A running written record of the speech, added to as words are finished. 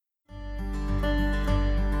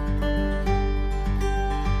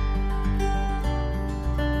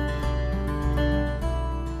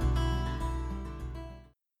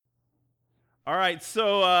All right,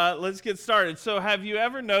 so let's get started. So have you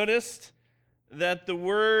ever noticed that the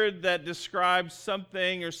word that describes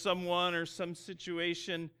something or someone or some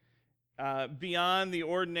situation beyond the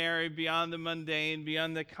ordinary, beyond the mundane,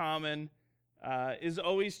 beyond the common, is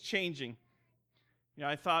always changing? You know,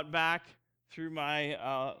 I thought back through my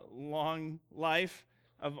long life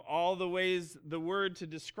of all the ways the word to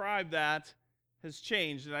describe that has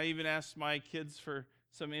changed. And I even asked my kids for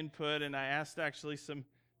some input, and I asked actually some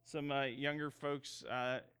younger folks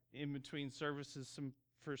in between services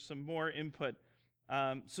for some more input.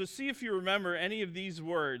 So see if you remember any of these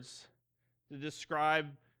words to describe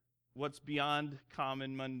what's beyond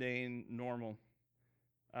common, mundane, normal.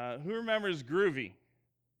 Who remembers groovy?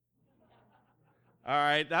 All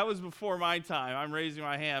right, that was before my time. I'm raising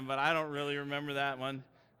my hand, but I don't really remember that one.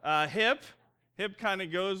 Hip kind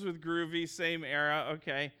of goes with groovy, same era.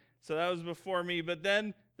 Okay, so that was before me. But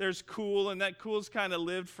then there's cool, and that cool's kind of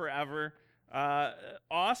lived forever.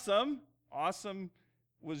 Awesome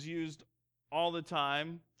was used all the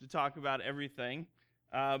time to talk about everything.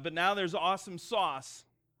 But now there's awesome sauce.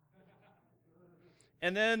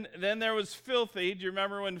 And then there was filthy. Do you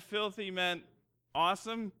remember when filthy meant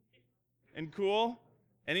awesome and cool?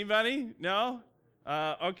 Anybody? No?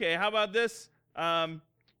 Okay, how about this?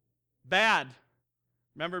 Bad.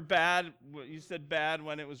 Remember bad? You said bad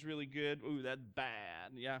when it was really good. Ooh, that's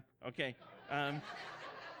bad. Yeah, okay.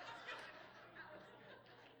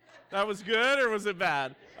 That was good or was it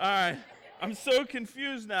bad? All right. I'm so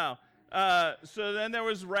confused now. So then there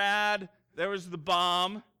was rad. There was the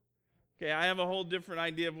bomb. Okay, I have a whole different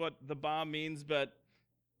idea of what the bomb means, but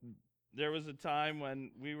there was a time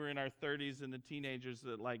when we were in our 30s and the teenagers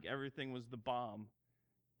that like everything was the bomb.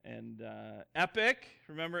 And epic.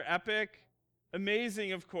 Remember epic?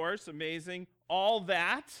 Amazing, of course, amazing. All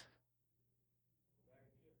that.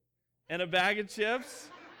 And a bag of chips.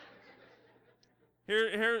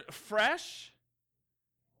 Here, fresh.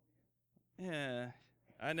 Yeah,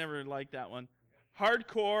 I never liked that one.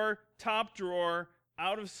 Hardcore, top drawer,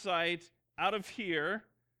 out of sight, out of here.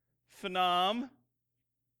 Phenom.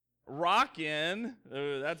 Rockin'.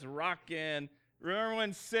 Oh, that's rockin'. Remember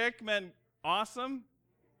when sick meant awesome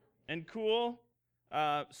and cool?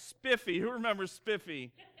 Spiffy. Who remembers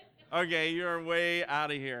Spiffy? Okay, you're way out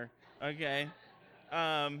of here. Okay.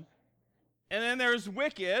 And then there's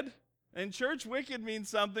wicked. In church, wicked means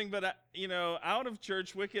something, but, out of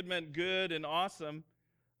church, wicked meant good and awesome.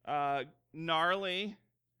 Gnarly.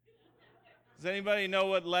 Does anybody know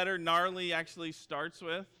what letter gnarly actually starts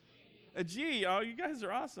with? A G. Oh, you guys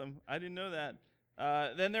are awesome. I didn't know that.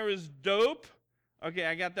 Then there was dope. Okay,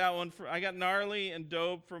 I got that one. I got gnarly and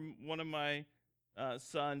dope from one of my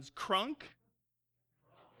sons. Crunk.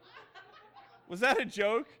 Was that a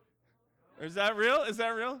joke? Or is that real? Is that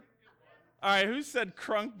real? All right, who said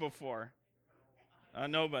crunk before?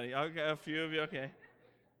 Nobody. Okay, a few of you. Okay.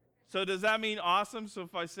 So does that mean awesome? So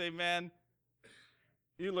if I say, man,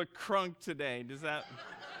 you look crunk today, does that...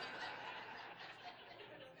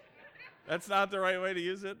 That's not the right way to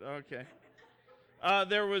use it? Okay.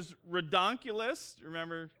 There was redonkulous.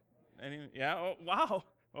 Remember? Yeah? Oh, wow.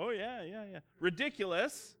 Oh, yeah.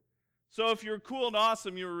 Ridiculous. So if you're cool and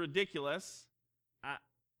awesome, you were ridiculous.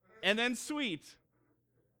 And then sweet.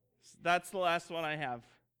 That's the last one I have.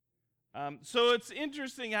 So it's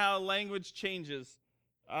interesting how language changes.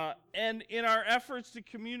 And in our efforts to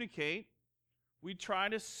communicate, we try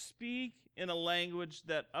to speak in a language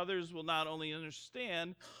that others will not only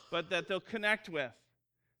understand, but that they'll connect with.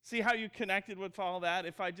 See how you connected with all that?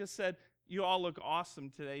 If I just said, you all look awesome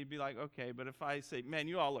today, you'd be like, okay. But if I say, man,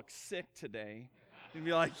 you all look sick today, you'd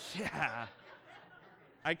be like, yeah.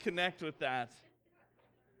 I connect with that.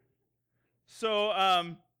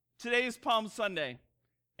 So today is Palm Sunday.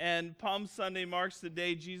 And Palm Sunday marks the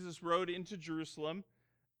day Jesus rode into Jerusalem.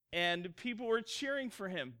 And people were cheering for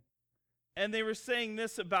him. And they were saying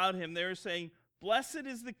this about him. They were saying, blessed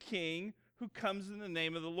is the King who comes in the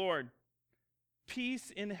name of the Lord.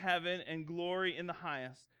 Peace in heaven and glory in the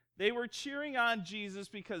highest. They were cheering on Jesus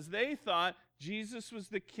because they thought Jesus was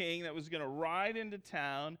the king that was going to ride into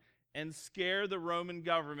town and scare the Roman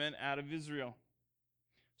government out of Israel.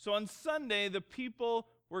 So on Sunday, the people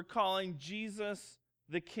were calling Jesus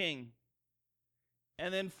the King.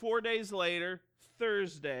 And then 4 days later,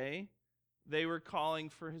 Thursday, they were calling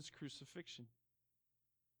for his crucifixion.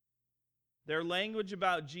 Their language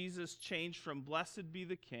about Jesus changed from blessed be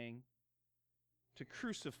the King to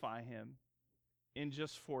crucify him in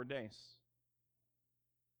just 4 days.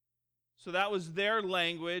 So that was their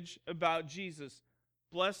language about Jesus.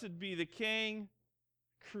 Blessed be the King,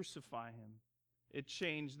 crucify him. It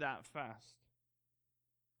changed that fast.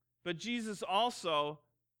 But Jesus also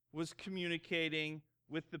was communicating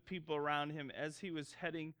with the people around him as he was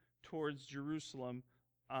heading towards Jerusalem,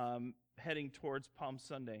 heading towards Palm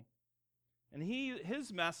Sunday. And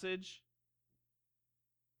his message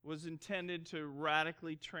was intended to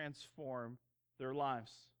radically transform their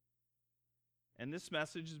lives. And this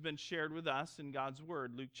message has been shared with us in God's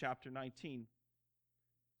Word, Luke chapter 19.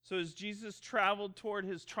 So as Jesus traveled toward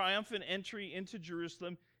his triumphant entry into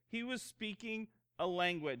Jerusalem, he was speaking a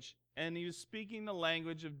language, and he was speaking the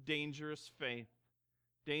language of dangerous faith.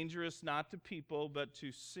 Dangerous not to people, but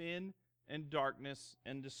to sin and darkness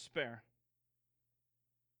and despair.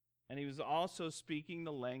 And he was also speaking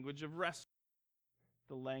the language of rescue.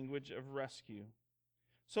 The language of rescue.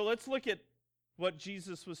 So let's look at what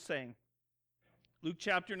Jesus was saying. Luke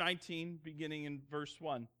chapter 19, beginning in verse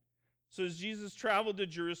 1. So as Jesus traveled to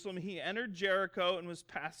Jerusalem, he entered Jericho and was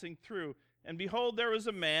passing through. And behold, there was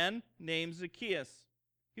a man named Zacchaeus.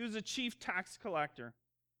 He was a chief tax collector,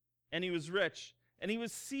 and he was rich. And he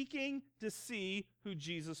was seeking to see who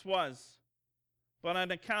Jesus was. But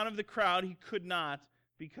on account of the crowd, he could not,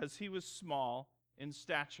 because he was small in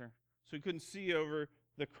stature. So he couldn't see over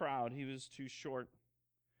the crowd. He was too short.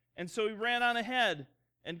 And so he ran on ahead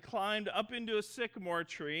and climbed up into a sycamore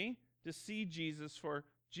tree to see Jesus, for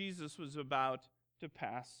Jesus was about to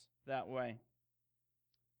pass that way.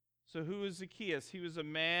 So who was Zacchaeus? He was a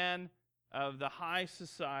man of the high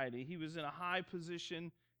society. He was in a high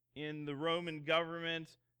position in the Roman government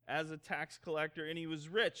as a tax collector, and he was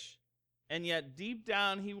rich. And yet deep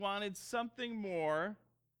down he wanted something more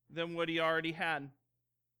than what he already had.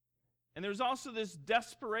 And there's also this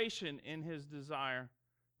desperation in his desire.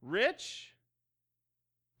 Rich,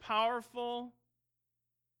 powerful,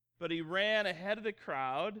 but he ran ahead of the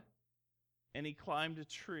crowd and he climbed a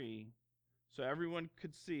tree so everyone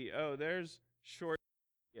could see, oh, there's short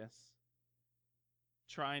Zacchaeus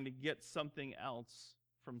trying to get something else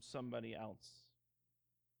from somebody else.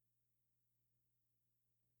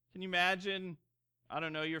 Can you imagine, I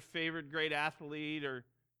don't know, your favorite great athlete or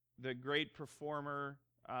the great performer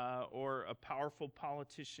or a powerful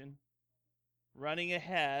politician running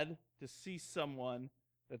ahead to see someone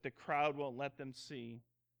that the crowd won't let them see,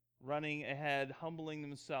 running ahead, humbling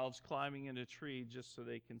themselves, climbing in a tree just so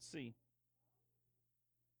they can see.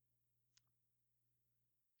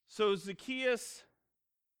 So Zacchaeus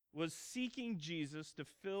was seeking Jesus to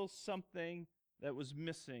fill something that was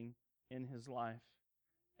missing in his life.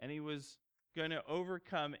 And he was going to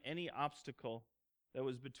overcome any obstacle that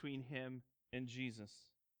was between him and Jesus.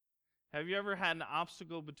 Have you ever had an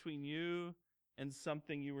obstacle between you and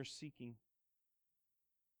something you were seeking?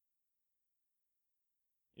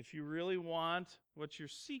 If you really want what you're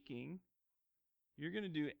seeking, you're going to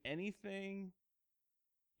do anything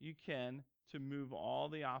you can to move all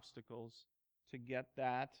the obstacles to get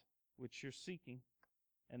that which you're seeking.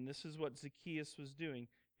 And this is what Zacchaeus was doing.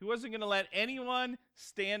 He wasn't going to let anyone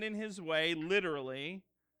stand in his way, literally,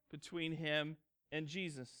 between him and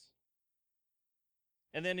Jesus.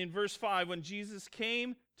 And then in verse 5, when Jesus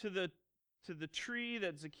came to the tree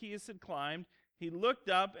that Zacchaeus had climbed, he looked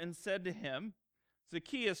up and said to him,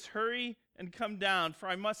 Zacchaeus, hurry and come down, for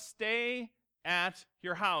I must stay at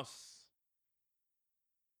your house.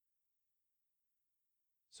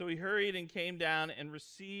 So he hurried and came down and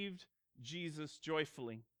received Jesus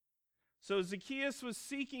joyfully. So Zacchaeus was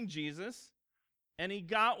seeking Jesus, and he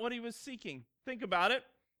got what he was seeking. Think about it.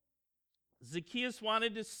 Zacchaeus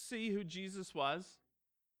wanted to see who Jesus was,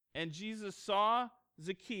 and Jesus saw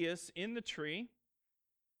Zacchaeus in the tree.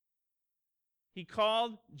 He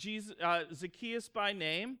called Zacchaeus by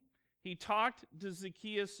name. He talked to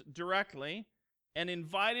Zacchaeus directly and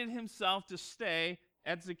invited himself to stay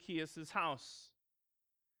at Zacchaeus' house.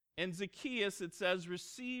 And Zacchaeus, it says,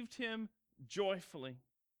 received him joyfully.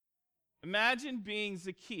 Imagine being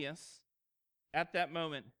Zacchaeus at that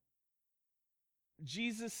moment.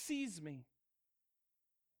 Jesus sees me.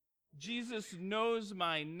 Jesus knows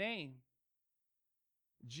my name.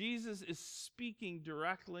 Jesus is speaking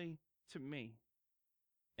directly to me.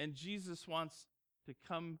 And Jesus wants to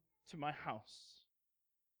come to my house.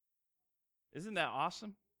 Isn't that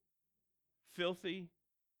awesome? Filthy,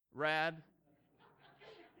 rad,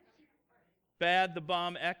 bad, the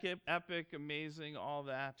bomb, epic, amazing, all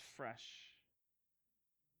that, fresh.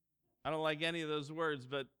 I don't like any of those words,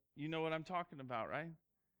 but you know what I'm talking about, right?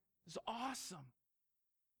 It's awesome.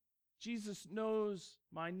 Jesus knows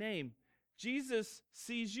my name. Jesus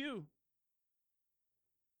sees you.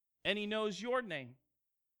 And he knows your name.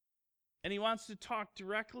 And he wants to talk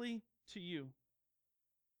directly to you.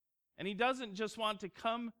 And he doesn't just want to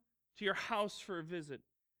come to your house for a visit.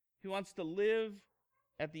 He wants to live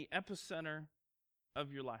at the epicenter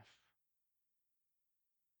of your life.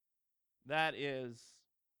 That is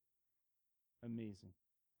amazing.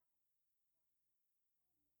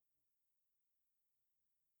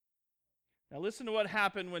 Now listen to what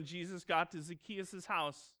happened when Jesus got to Zacchaeus'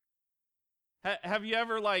 house. Have you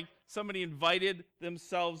ever, somebody invited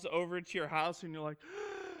themselves over to your house and you're like,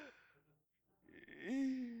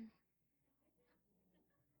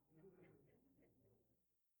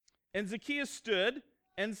 and Zacchaeus stood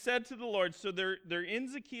and said to the Lord, so they're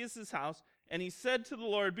in Zacchaeus' house, and he said to the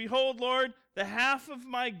Lord, "Behold, Lord, the half of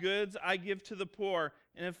my goods I give to the poor,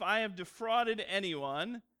 and if I have defrauded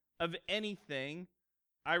anyone of anything,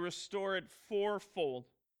 I restore it fourfold."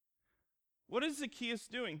 What is Zacchaeus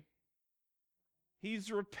doing?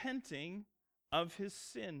 He's repenting of his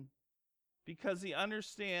sin because he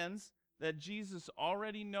understands that Jesus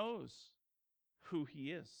already knows who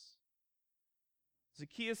he is.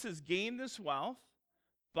 Zacchaeus has gained this wealth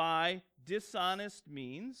by dishonest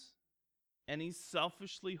means, and he's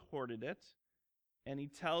selfishly hoarded it. And he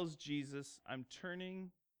tells Jesus, "I'm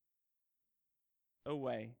turning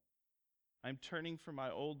away. I'm turning from my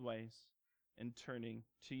old ways and turning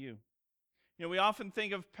to you." You know, we often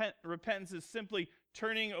think of repentance as simply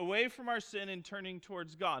turning away from our sin and turning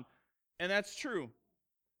towards God. And that's true.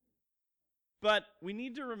 But we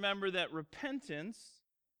need to remember that repentance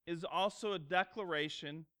is also a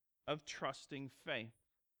declaration of trusting faith.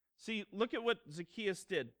 See, look at what Zacchaeus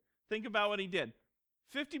did. Think about what he did.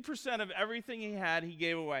 50% of everything he had, he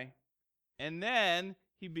gave away. And then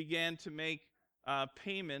he began to make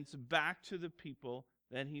payments back to the people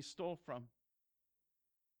that he stole from.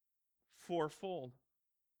 Fourfold.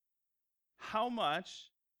 How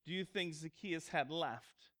much do you think Zacchaeus had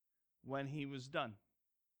left when he was done?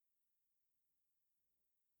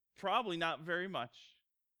 Probably not very much.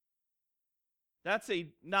 That's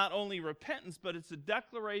not only repentance, but it's a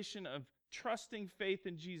declaration of trusting faith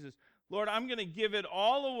in Jesus. Lord, I'm going to give it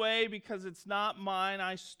all away because it's not mine.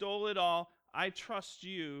 I stole it all. I trust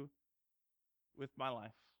you with my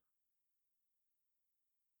life.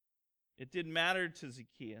 It didn't matter to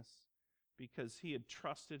Zacchaeus because he had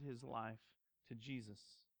trusted his life to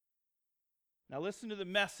Jesus. Now listen to the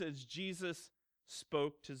message Jesus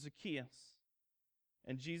spoke to Zacchaeus.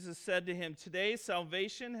 And Jesus said to him, "Today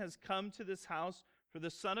salvation has come to this house, for the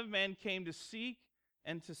Son of Man came to seek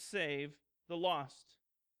and to save the lost."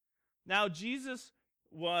 Now Jesus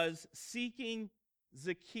was seeking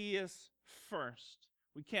Zacchaeus first.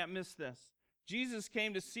 We can't miss this. Jesus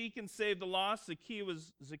came to seek and save the lost.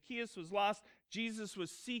 Zacchaeus was lost. Jesus was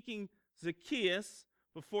seeking Zacchaeus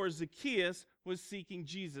before Zacchaeus was seeking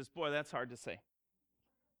Jesus. Boy, that's hard to say.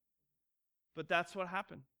 But that's what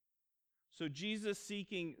happened. So Jesus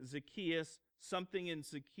seeking Zacchaeus, something in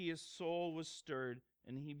Zacchaeus' soul was stirred,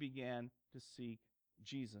 and he began to seek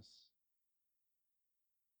Jesus.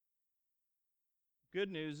 Good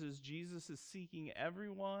news is Jesus is seeking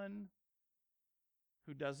everyone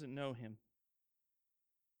who doesn't know him.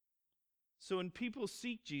 So when people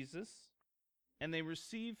seek Jesus and they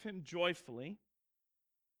receive him joyfully,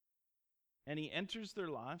 and he enters their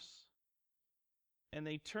lives, and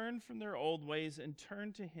they turn from their old ways and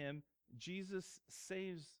turn to him, Jesus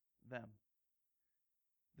saves them.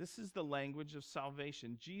 This is the language of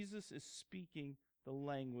salvation. Jesus is speaking the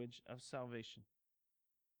language of salvation.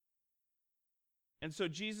 And so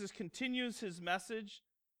Jesus continues his message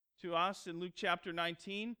to us in Luke chapter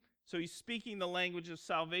 19. So he's speaking the language of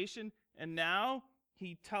salvation, and now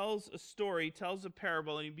he tells a story, tells a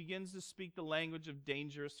parable, and he begins to speak the language of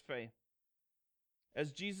dangerous faith.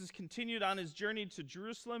 As Jesus continued on his journey to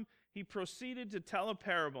Jerusalem, he proceeded to tell a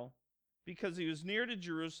parable because he was near to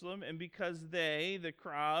Jerusalem and because they, the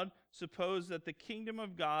crowd, supposed that the kingdom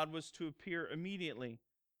of God was to appear immediately.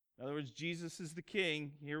 In other words, Jesus is the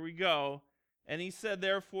king. Here we go. And he said,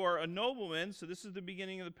 therefore, a nobleman, so this is the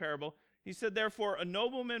beginning of the parable, he said, therefore, a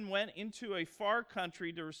nobleman went into a far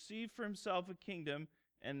country to receive for himself a kingdom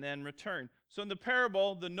and then return. So in the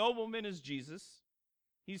parable, the nobleman is Jesus.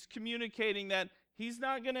 He's communicating that he's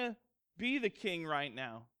not going to be the king right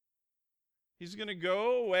now. He's going to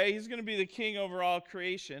go away. He's going to be the king over all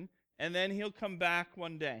creation. And then he'll come back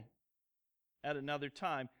one day at another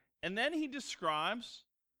time. And then he describes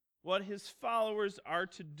what his followers are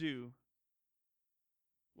to do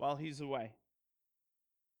while he's away.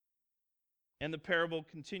 And the parable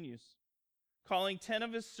continues. Calling 10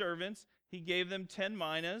 of his servants, he gave them 10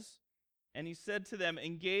 minas, and he said to them,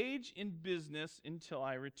 engage in business until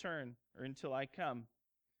I return, or until I come.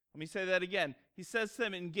 Let me say that again. He says to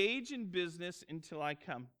them, engage in business until I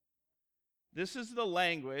come. This is the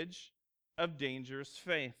language of dangerous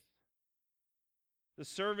faith. The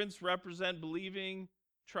servants represent believing,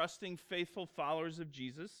 trusting, faithful followers of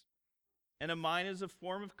Jesus. And a mina is a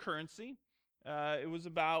form of currency. It was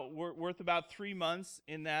worth about 3 months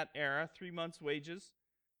in that era, 3 months' wages.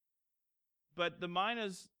 But the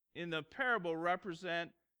minas in the parable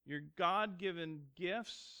represent your God-given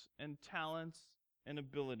gifts and talents and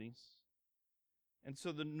abilities. And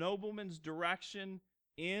so the nobleman's direction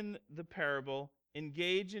in the parable,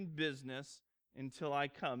 engage in business until I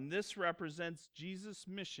come. This represents Jesus'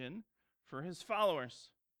 mission for his followers.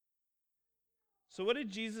 So what did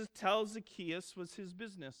Jesus tell Zacchaeus was his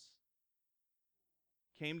business?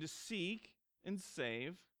 Came to seek and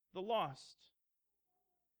save the lost.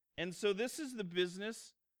 And so this is the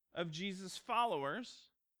business of Jesus' followers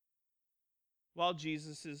while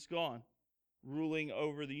Jesus is gone, ruling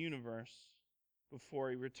over the universe before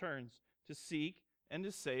he returns, to seek and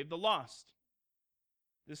to save the lost.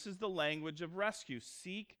 This is the language of rescue.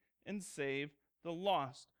 Seek and save the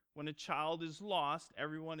lost. When a child is lost,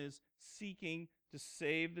 everyone is seeking to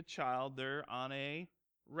save the child. They're on a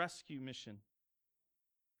rescue mission.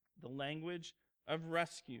 The language of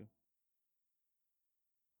rescue.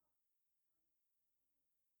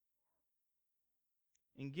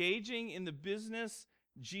 Engaging in the business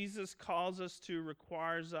Jesus calls us to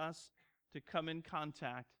requires us to come in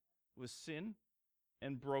contact with sin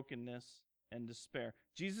and brokenness and despair.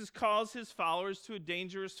 Jesus calls his followers to a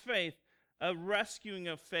dangerous faith, a rescuing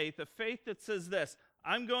of faith, a faith that says this: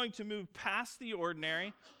 I'm going to move past the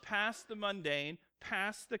ordinary, past the mundane,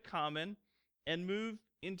 past the common, and move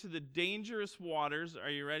into the dangerous waters. Are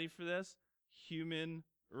you ready for this? Human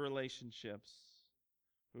relationships.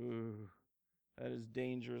 Ooh, that is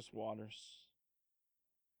dangerous waters.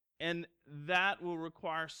 And that will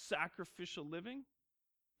require sacrificial living,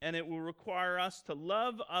 and it will require us to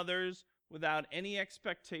love others without any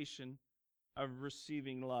expectation of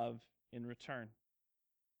receiving love in return.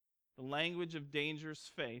 The language of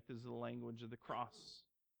dangerous faith is the language of the cross.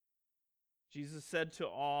 Jesus said to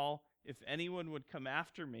all, if anyone would come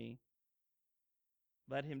after me,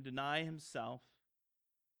 let him deny himself,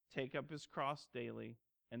 take up his cross daily,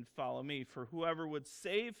 and follow me. For whoever would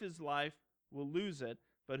save his life will lose it,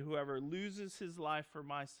 but whoever loses his life for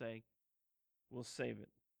my sake will save it.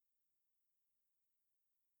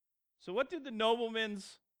 So what did the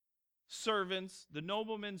nobleman's servants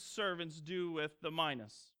do with the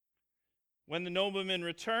minas? When the nobleman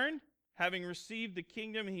returned, having received the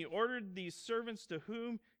kingdom, he ordered these servants to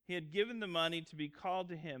whom he had given the money to be called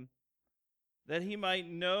to him, that he might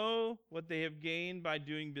know what they have gained by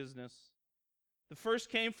doing business. The first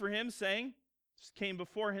came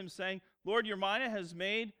before him saying, Lord, your mina has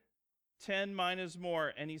made 10 minas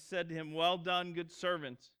more. And he said to him, well done, good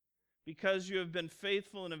servant. Because you have been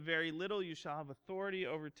faithful in a very little, you shall have authority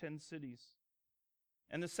over 10 cities.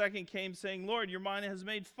 And the second came saying, Lord, your mina has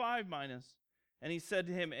made 5 minas. And he said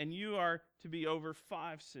to him, and you are to be over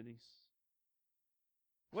 5 cities.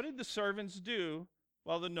 What did the servants do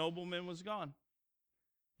while the nobleman was gone?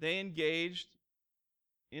 They engaged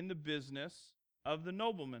in the business of the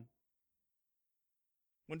nobleman.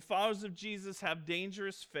 When followers of Jesus have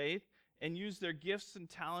dangerous faith and use their gifts and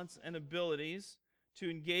talents and abilities to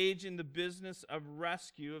engage in the business of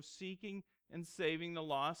rescue, of seeking and saving the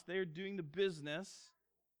lost, they are doing the business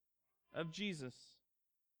of Jesus.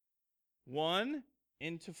 1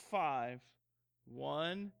 into 5,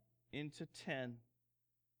 1 into 10.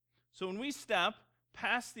 So when we step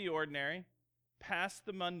past the ordinary, past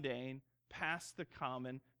the mundane, past the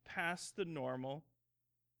common, past the normal,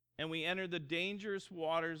 and we enter the dangerous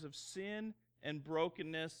waters of sin and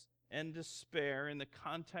brokenness and despair in the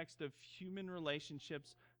context of human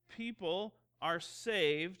relationships, people are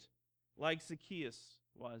saved like Zacchaeus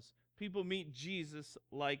was. People meet Jesus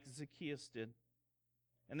like Zacchaeus did.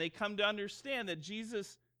 And they come to understand that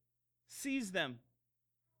Jesus sees them,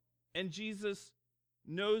 and Jesus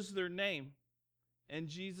knows their name, and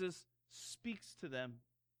Jesus speaks to them,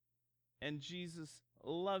 and Jesus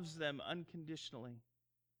loves them unconditionally,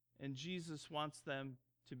 and Jesus wants them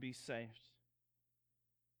to be saved.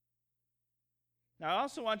 Now, I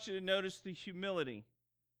also want you to notice the humility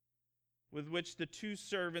with which the 2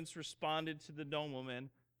 servants responded to the nobleman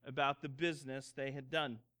about the business they had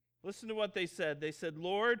done. Listen to what they said. They said,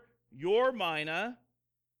 Lord, your mina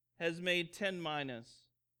has made 10 minas.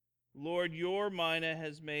 Lord, your mina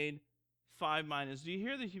has made 5 minas. Do you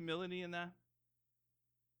hear the humility in that?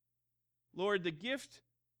 Lord, the gift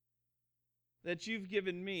that you've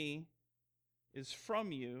given me is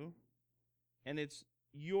from you, and it's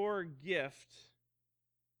your gift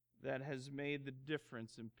that has made the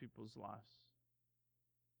difference in people's lives.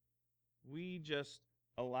 We just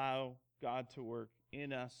allow God to work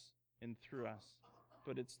in us and through us,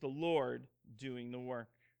 but it's the Lord doing the work.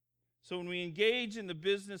 So when we engage in the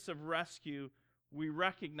business of rescue, we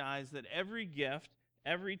recognize that every gift,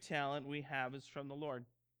 every talent we have is from the Lord.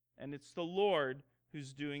 And it's the Lord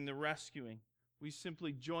who's doing the rescuing. We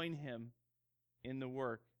simply join him in the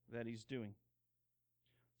work that he's doing.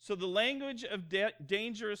 So the language of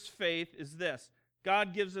dangerous faith is this: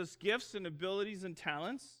 God gives us gifts and abilities and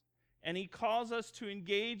talents, and he calls us to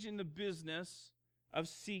engage in the business of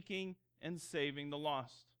seeking and saving the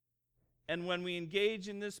lost. And when we engage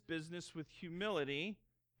in this business with humility,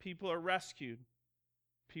 people are rescued.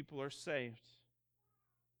 People are saved.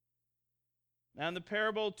 Now in the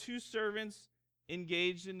parable, two servants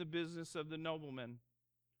engaged in the business of the nobleman.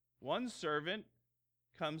 One servant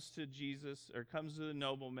comes to Jesus, or comes to the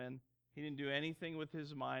nobleman. He didn't do anything with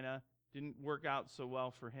his mina. Didn't work out so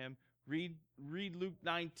well for him. Read Luke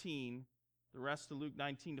 19, the rest of Luke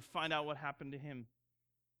 19, to find out what happened to him.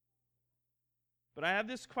 But I have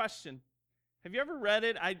this question. Have you ever read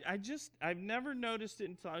it? I've never noticed it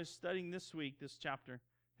until I was studying this week, this chapter.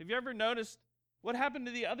 Have you ever noticed what happened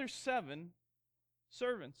to the other 7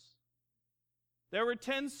 servants? There were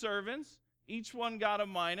 10 servants. Each one got a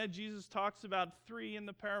mina. Jesus talks about 3 in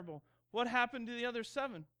the parable. What happened to the other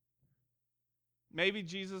 7? Maybe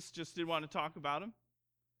Jesus just didn't want to talk about them.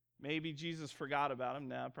 Maybe Jesus forgot about them.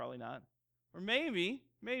 No, probably not. Or maybe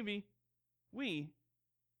we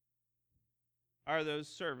are those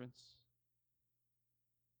servants.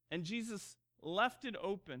 And Jesus left it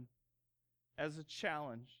open as a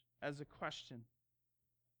challenge, as a question.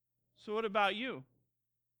 So what about you?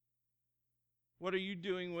 What are you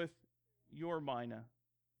doing with your mina,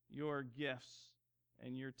 your gifts,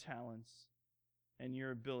 and your talents, and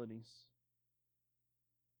your abilities?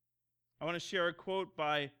 I want to share a quote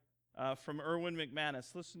from Erwin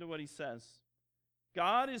McManus. Listen to what he says.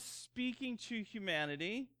 God is speaking to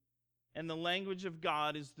humanity, and the language of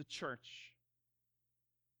God is the church.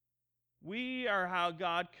 We are how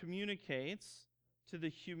God communicates to the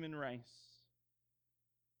human race.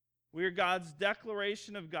 We are God's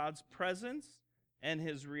declaration of God's presence and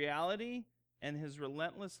his reality and his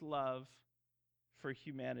relentless love for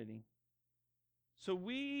humanity. So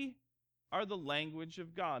we are the language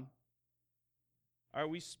of God. Are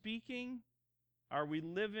we speaking? Are we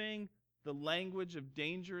living the language of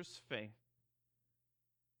dangerous faith?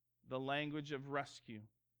 The language of rescue?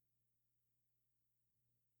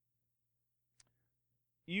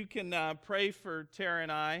 You can pray for Tara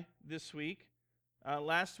and I this week.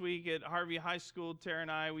 Last week at Harvey High School, Tara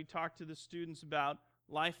and I, we talked to the students about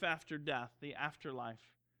life after death, the afterlife.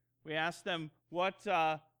 We asked them, what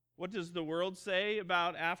does the world say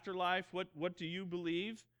about afterlife? What do you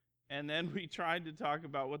believe? And then we tried to talk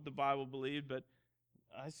about what the Bible believed, but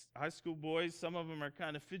high school boys, some of them are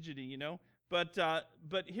kind of fidgety, you know. But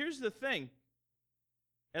here's the thing.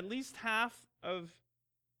 At least half of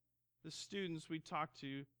the students we talked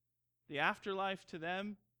to, the afterlife to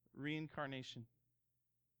them, reincarnation.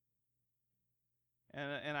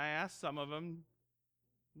 And I asked some of them,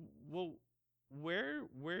 well, where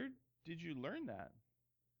did you learn that?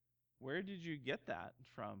 Where did you get that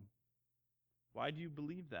from? Why do you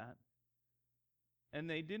believe that? And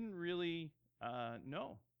they didn't really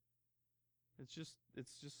know. It's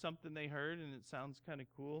just something they heard, and it sounds kind of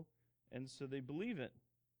cool, and so they believe it.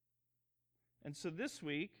 And so this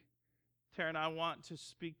week, Tara and I want to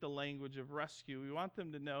speak the language of rescue. We want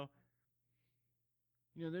them to know,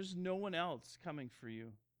 there's no one else coming for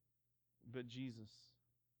you but Jesus.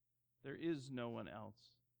 There is no one else.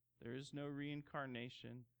 There is no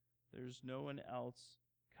reincarnation. There's no one else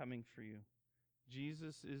coming for you.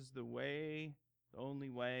 Jesus is the way, the only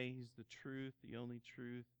way. He's the truth, the only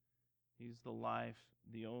truth. He's the life,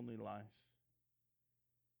 the only life.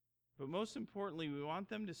 But most importantly, we want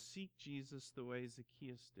them to seek Jesus the way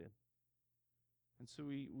Zacchaeus did. And so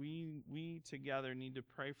we together need to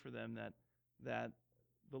pray for them that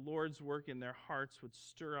the Lord's work in their hearts would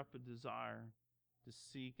stir up a desire to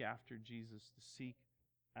seek after Jesus, to seek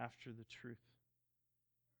after the truth.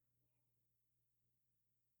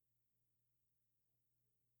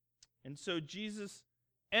 And so Jesus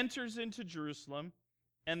enters into Jerusalem,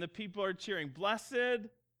 and the people are cheering, "Blessed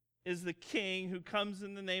is the King who comes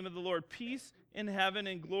in the name of the Lord. Peace in heaven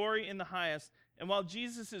and glory in the highest." And while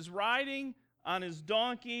Jesus is riding on his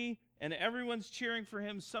donkey and everyone's cheering for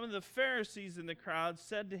him, some of the Pharisees in the crowd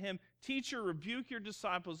said to him, "Teacher, rebuke your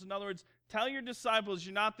disciples." In other words, tell your disciples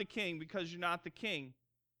you're not the king because you're not the king.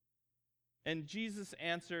 And Jesus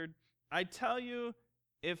answered, "I tell you,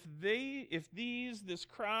 if this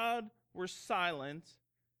crowd were silent,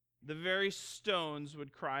 the very stones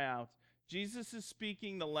would cry out." Jesus is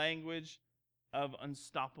speaking the language of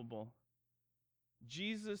unstoppable.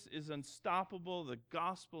 Jesus is unstoppable. The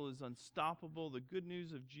gospel is unstoppable. The good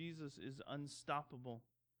news of Jesus is unstoppable.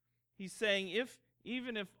 He's saying,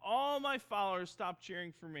 even if all my followers stop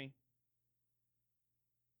cheering for me,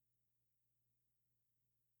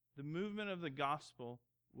 the movement of the gospel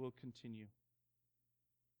will continue.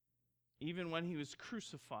 Even when he was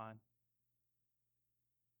crucified,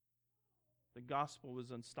 the gospel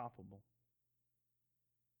was unstoppable.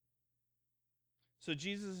 So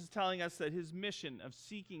Jesus is telling us that his mission of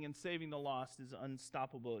seeking and saving the lost is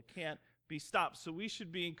unstoppable. It can't be stopped. So we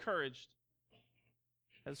should be encouraged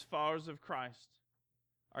as followers of Christ.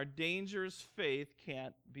 Our dangerous faith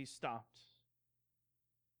can't be stopped.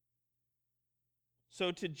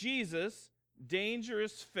 So to Jesus,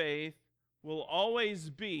 dangerous faith will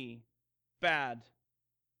always be bad,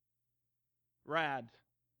 rad,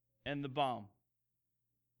 and the bomb.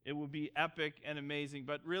 It will be epic and amazing.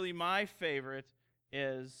 But really my favorite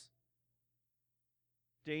is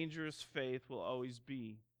dangerous faith will always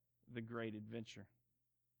be the great adventure.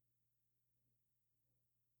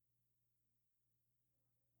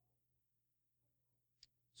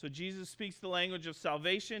 So Jesus speaks the language of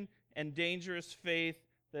salvation and dangerous faith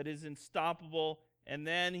that is unstoppable, and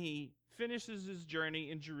then he finishes his journey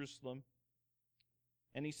in Jerusalem,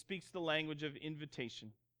 and he speaks the language of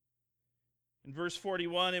invitation. In verse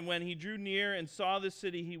 41, and when he drew near and saw the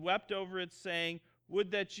city, he wept over it, saying,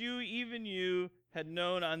 would that you, even you, had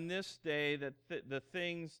known on this day that the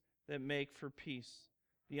things that make for peace.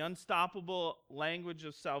 The unstoppable language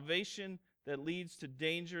of salvation that leads to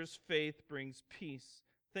dangerous faith brings peace.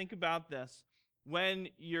 Think about this. When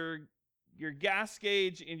your gas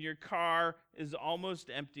gauge in your car is almost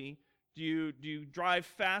empty, do you drive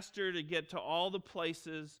faster to get to all the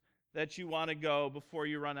places that you want to go before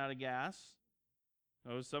you run out of gas?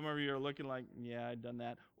 Oh, some of you are looking like, yeah, I've done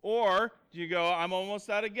that. Or do you go, I'm almost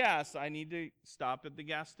out of gas. I need to stop at the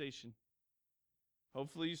gas station.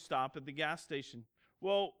 Hopefully you stop at the gas station.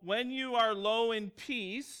 Well, when you are low in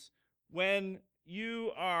peace, when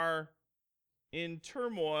you are in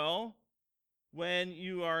turmoil, when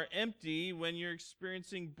you are empty, when you're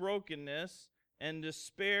experiencing brokenness and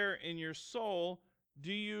despair in your soul,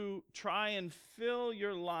 do you try and fill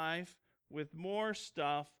your life with more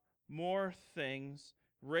stuff, more things,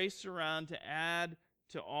 race around to add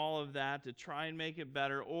to all of that, to try and make it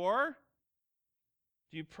better? Or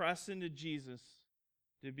do you press into Jesus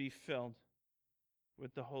to be filled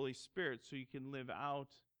with the Holy Spirit so you can live out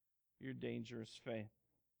your dangerous faith?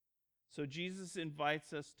 So Jesus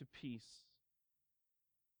invites us to peace.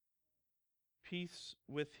 Peace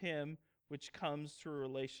with him, which comes through a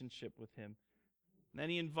relationship with him. And then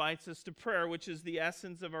he invites us to prayer, which is the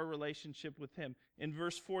essence of our relationship with him. In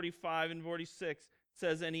verse 45 and 46, it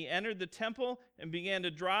says, and he entered the temple and began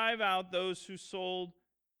to drive out those who sold,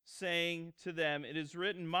 saying to them, it is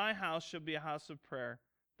written, my house shall be a house of prayer,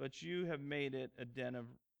 but you have made it a den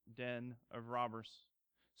of robbers.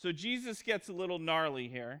 So Jesus gets a little gnarly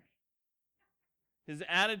here. His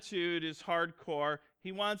attitude is hardcore.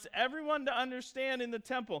 He wants everyone to understand in the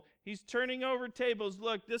temple. He's turning over tables.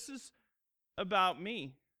 Look, this is about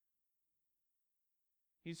me.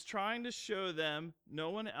 He's trying to show them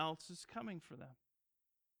no one else is coming for them.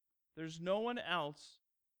 There's no one else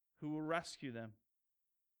who will rescue them.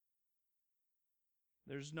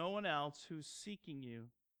 There's no one else who's seeking you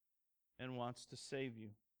and wants to save you.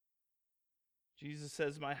 Jesus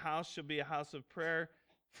says, my house shall be a house of prayer.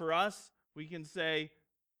 For us, we can say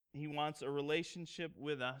he wants a relationship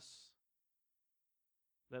with us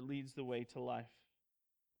that leads the way to life.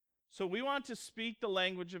 So we want to speak the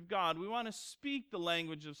language of God. We want to speak the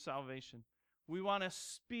language of salvation. We want to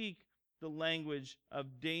speak the language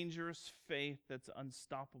of dangerous faith that's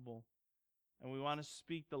unstoppable. And we want to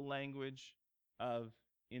speak the language of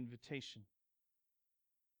invitation.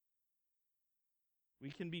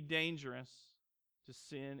 We can be dangerous to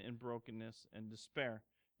sin and brokenness and despair.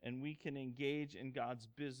 And we can engage in God's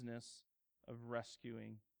business of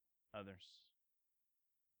rescuing others.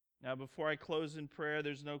 Now, before I close in prayer,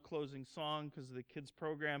 there's no closing song because of the kids'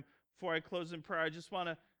 program. Before I close in prayer, I just want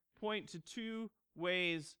to point to two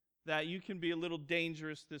ways that you can be a little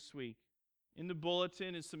dangerous this week. In the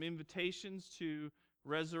bulletin is some invitations to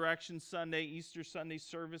Resurrection Sunday, Easter Sunday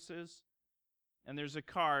services. And there's a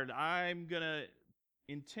card. I'm going to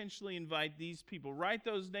intentionally invite these people. Write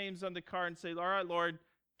those names on the card and say, all right, Lord,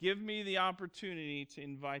 give me the opportunity to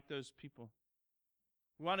invite those people.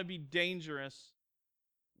 We want to be dangerous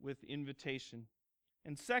with invitation.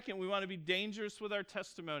 And second, we want to be dangerous with our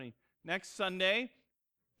testimony. Next Sunday,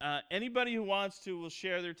 anybody who wants to will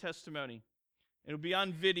share their testimony. It'll be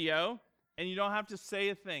on video, and you don't have to say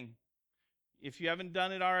a thing. If you haven't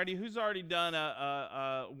done it already, who's already done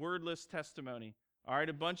a wordless testimony? All right,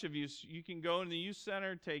 a bunch of you. So you can go in the youth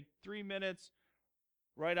center, take 3 minutes,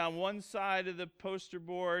 write on one side of the poster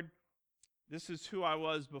board, this is who I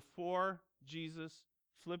was before Jesus.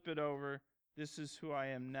 Flip it over. This is who I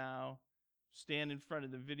am now. Stand in front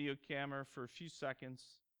of the video camera for a few seconds,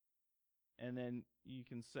 and then you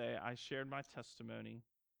can say, I shared my testimony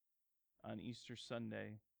on Easter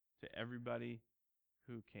Sunday to everybody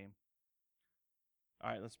who came. All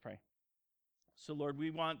right, let's pray. So, Lord,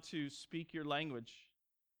 we want to speak your language,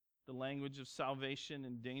 the language of salvation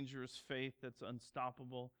and dangerous faith that's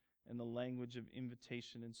unstoppable, and the language of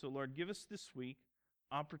invitation. And so, Lord, give us this week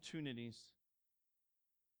opportunities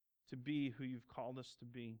to be who you've called us to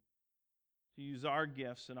be, to use our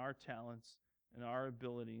gifts and our talents and our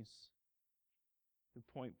abilities to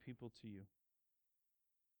point people to you.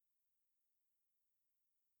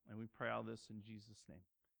 And we pray all this in Jesus' name.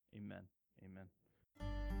 Amen. Amen.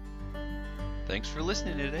 Thanks for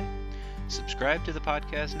listening today. Subscribe to the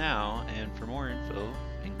podcast now, and for more info,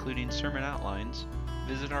 including sermon outlines,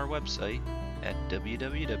 visit our website at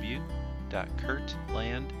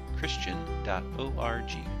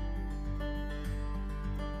www.kurtlandchristian.org.